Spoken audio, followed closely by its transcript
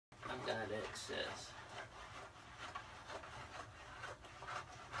excess.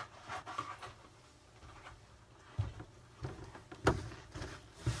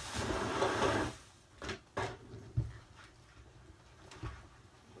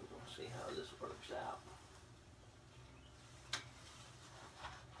 See how this works out.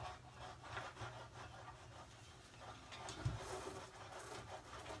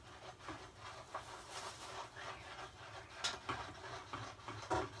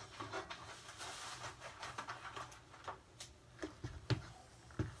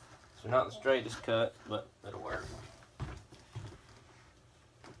 So not the straightest cut, but it'll work.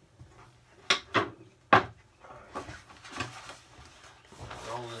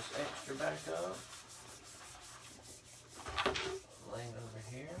 Roll this extra back up. Lay it over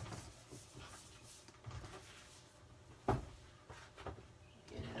here.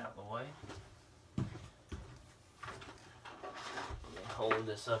 Get it out of the way. Let me hold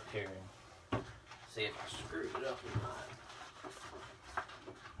this up here and see if I screwed it up or not.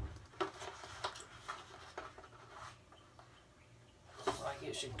 Looks like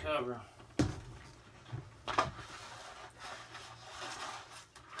it should cover.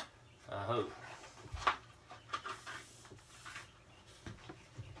 I hope.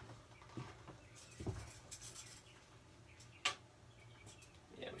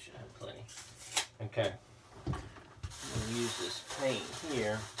 Yeah, we should have plenty. Okay. I'm going to use this paint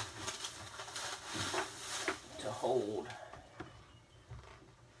here to hold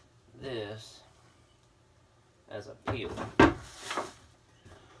this as a peel.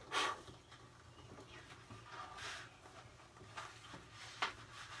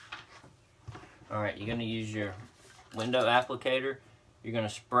 Alright, you're going to use your window applicator. You're going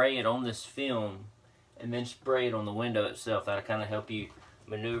to spray it on this film and then spray it on the window itself. That'll kind of help you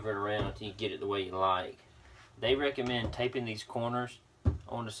maneuver it around until you get it the way you like. They recommend taping these corners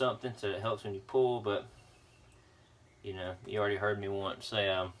onto something so it helps when you pull, but you know, you already heard me once say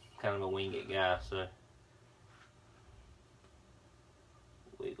I'm kind of a wing it guy, so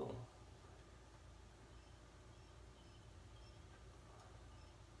wiggle.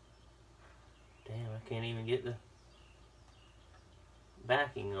 Damn, I can't even get the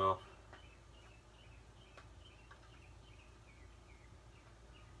backing off.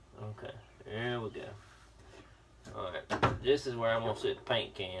 Okay, there we go. Alright, this is where I'm going to sit the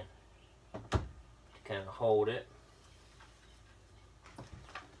paint can to kind of hold it.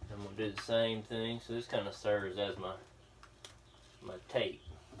 I'm going to do the same thing, so this kind of serves as my tape.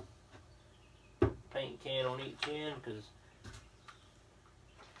 Paint can on each end, because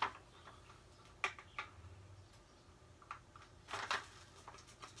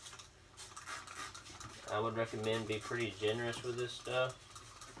I would recommend be pretty generous with this stuff.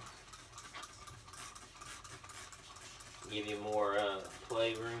 Give you more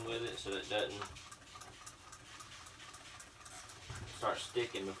play room with it so it doesn't start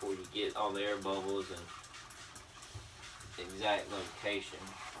sticking before you get all the air bubbles and the exact location.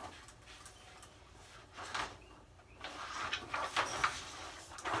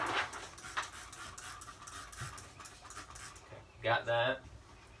 Okay, got that.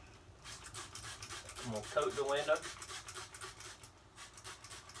 I'm going to coat the window.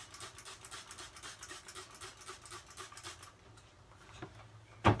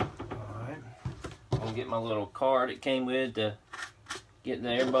 Alright. I'm going to get my little card it came with to get the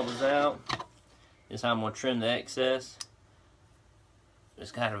air bubbles out. This is how I'm going to trim the excess.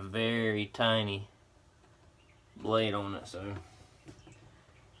 It's got a very tiny blade on it, so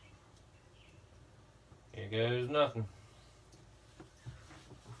here goes nothing.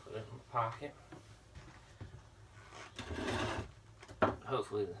 Put it in my pocket.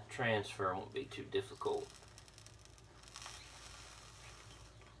 Hopefully the transfer won't be too difficult.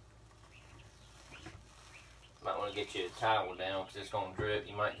 Might want to get you a towel down because it's going to drip.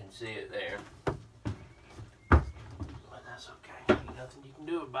 You might can see it there. But that's okay. Ain't nothing you can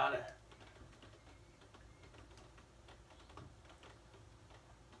do about it.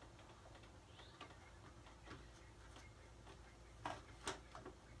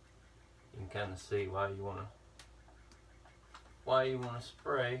 You can kind of see why you want to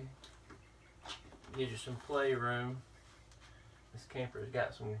spray. Gives you some play room. This camper's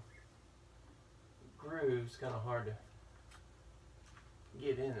got some grooves, kind of hard to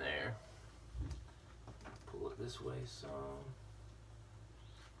get in there. Pull it this way some.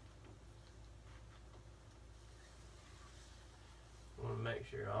 I want to make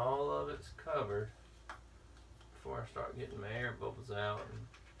sure all of it's covered before I start getting my air bubbles out and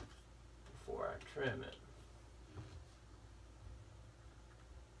before I trim it.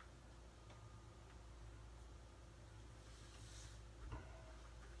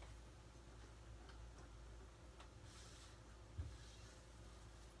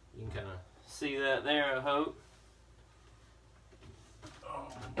 see that there, I hope. Oh,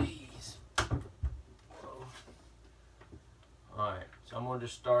 geez. Alright, so I'm going to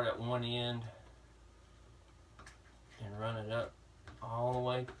just start at one end and run it up all the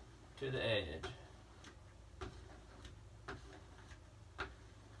way to the edge.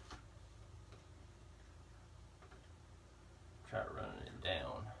 Try running it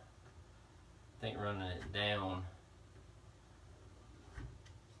down. I think running it down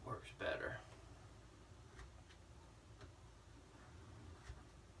works better.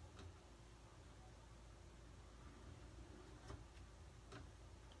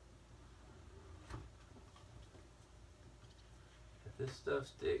 If this stuff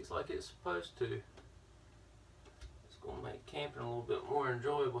sticks like it's supposed to, it's going to make camping a little bit more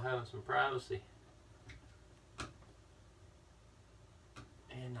enjoyable, having some privacy.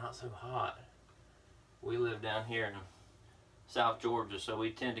 And not so hot. We live down here in South Georgia, so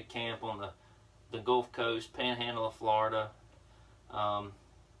we tend to camp on the Gulf Coast, Panhandle of Florida,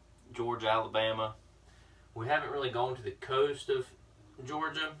 Georgia, Alabama. We haven't really gone to the coast of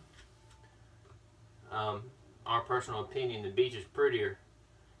Georgia. Our personal opinion, the beach is prettier.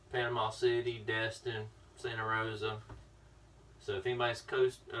 Panama City, Destin, Santa Rosa. So if anybody's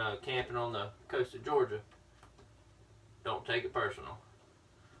camping on the coast of Georgia, don't take it personal.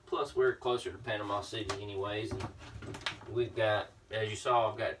 Plus, we're closer to Panama City anyways, and we've got, as you saw,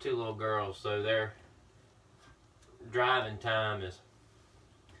 I've got two little girls, so their driving time is,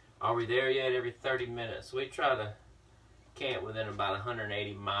 are we there yet, every 30 minutes. We try to camp within about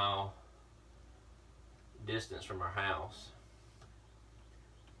 180-mile distance from our house.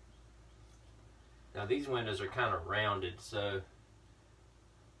 Now, these windows are kind of rounded, so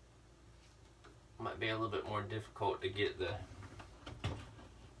it might be a little bit more difficult to get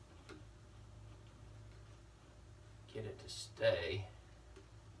it to stay,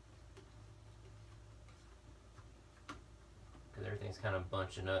 because everything's kind of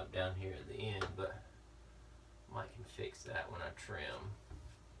bunching up down here at the end, but I can fix that when I trim.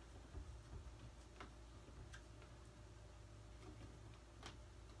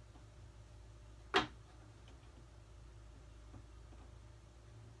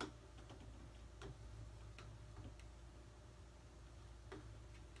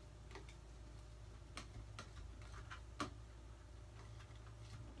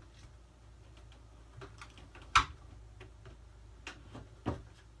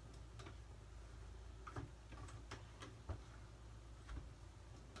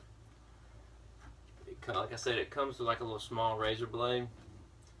 Like I said, it comes with like a little small razor blade.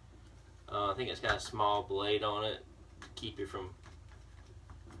 I think it's got a small blade on it to keep you from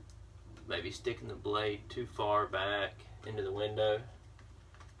maybe sticking the blade too far back into the window.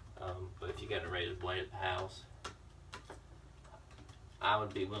 But if you got a razor blade at the house, I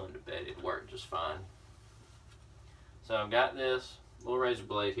would be willing to bet it'd work just fine. So I've got this little razor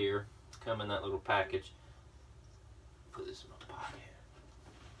blade here, come in that little package. Put this in my pocket.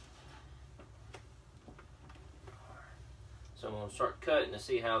 So I'm going to start cutting to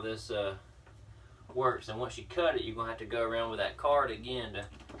see how this works. And once you cut it, you're going to have to go around with that card again to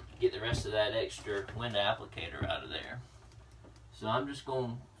get the rest of that extra window applicator out of there. So I'm just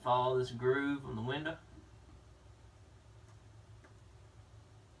going to follow this groove on the window.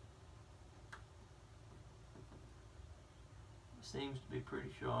 It seems to be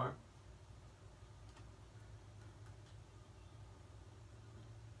pretty sharp.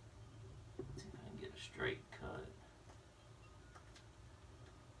 Let's see if I can get a straight cut.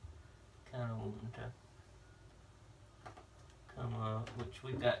 Kind of wanting to come up, which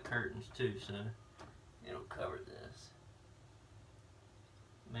we've got curtains too, so it'll cover this.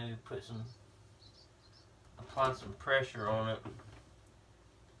 Maybe apply some pressure on it.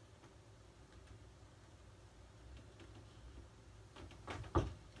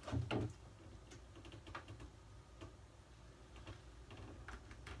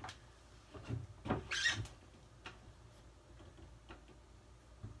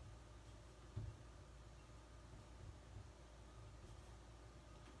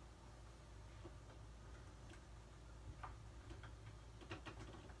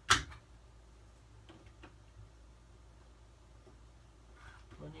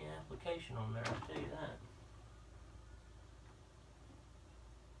 Plenty of application on there, I'll tell you that.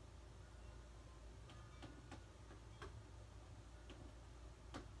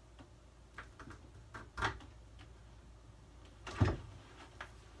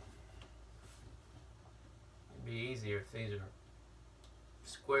 It'd be easier if these are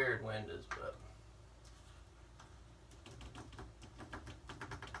squared windows, but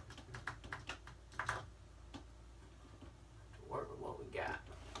work with what we got.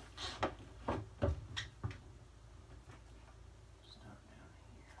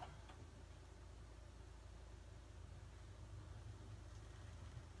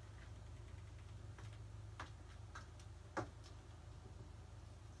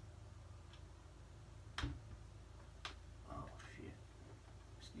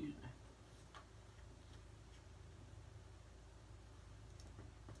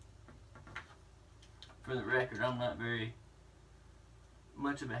 For the record, I'm not very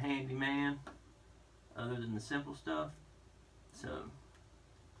much of a handyman other than the simple stuff. So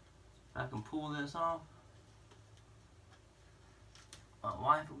if I can pull this off, my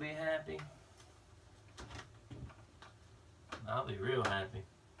wife will be happy. I'll be real happy.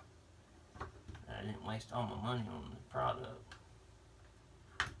 I didn't waste all my money on the product.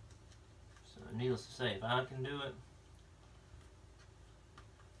 So needless to say, if I can do it,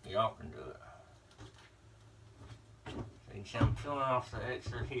 y'all can do it. So you can see I'm peeling off the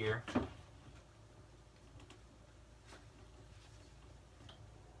extra here.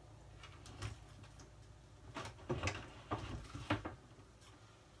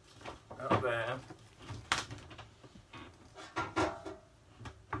 Not bad.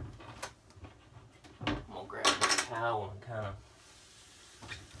 I'm gonna grab this towel and kind of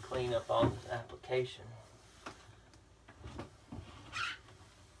clean up all this application.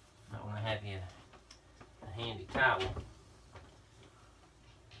 Might want to have you a handy towel.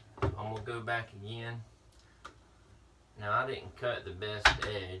 So I'm gonna go back again. Now I didn't cut the best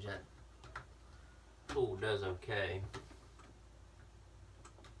edge. That tool does okay.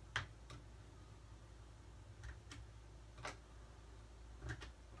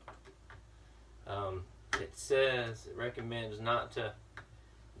 It recommends not to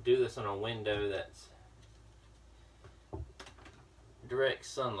do this on a window that's direct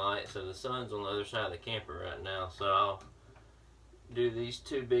sunlight, so the sun's on the other side of the camper right now. So I'll do these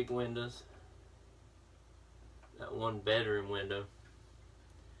two big windows, that one bedroom window,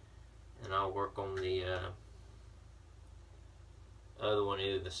 and I'll work on the other one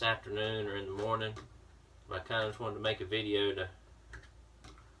either this afternoon or in the morning. I kind of just wanted to make a video to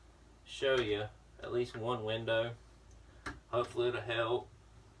show you at least one window. Hopefully it'll help.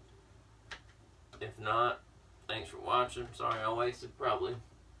 If not, thanks for watching. Sorry I wasted probably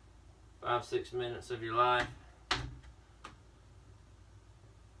 5-6 minutes of your life.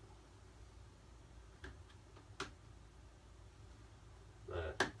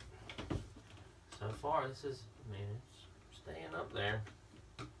 But so far this is, I mean, it's staying up there.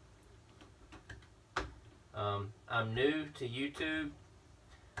 I'm new to YouTube.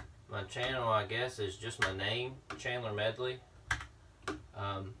 My channel, I guess, is just my name, Chandler Medley.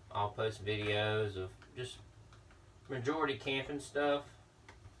 I'll post videos of just majority camping stuff.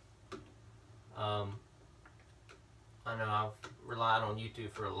 I know I've relied on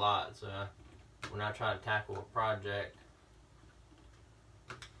YouTube for a lot, so when I try to tackle a project,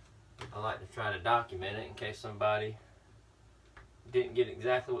 I like to try to document it in case somebody didn't get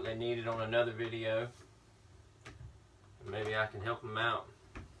exactly what they needed on another video. Maybe I can help them out.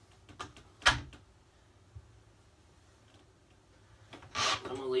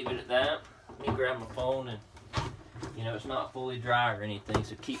 I'm gonna leave it at that. Let me grab my phone, and you know, it's not fully dry or anything,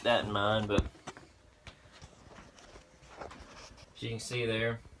 so keep that in mind. But as you can see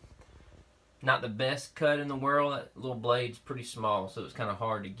there, not the best cut in the world. That little blade's pretty small, so it's kind of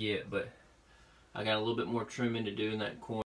hard to get, but I got a little bit more trimming to do in that corner.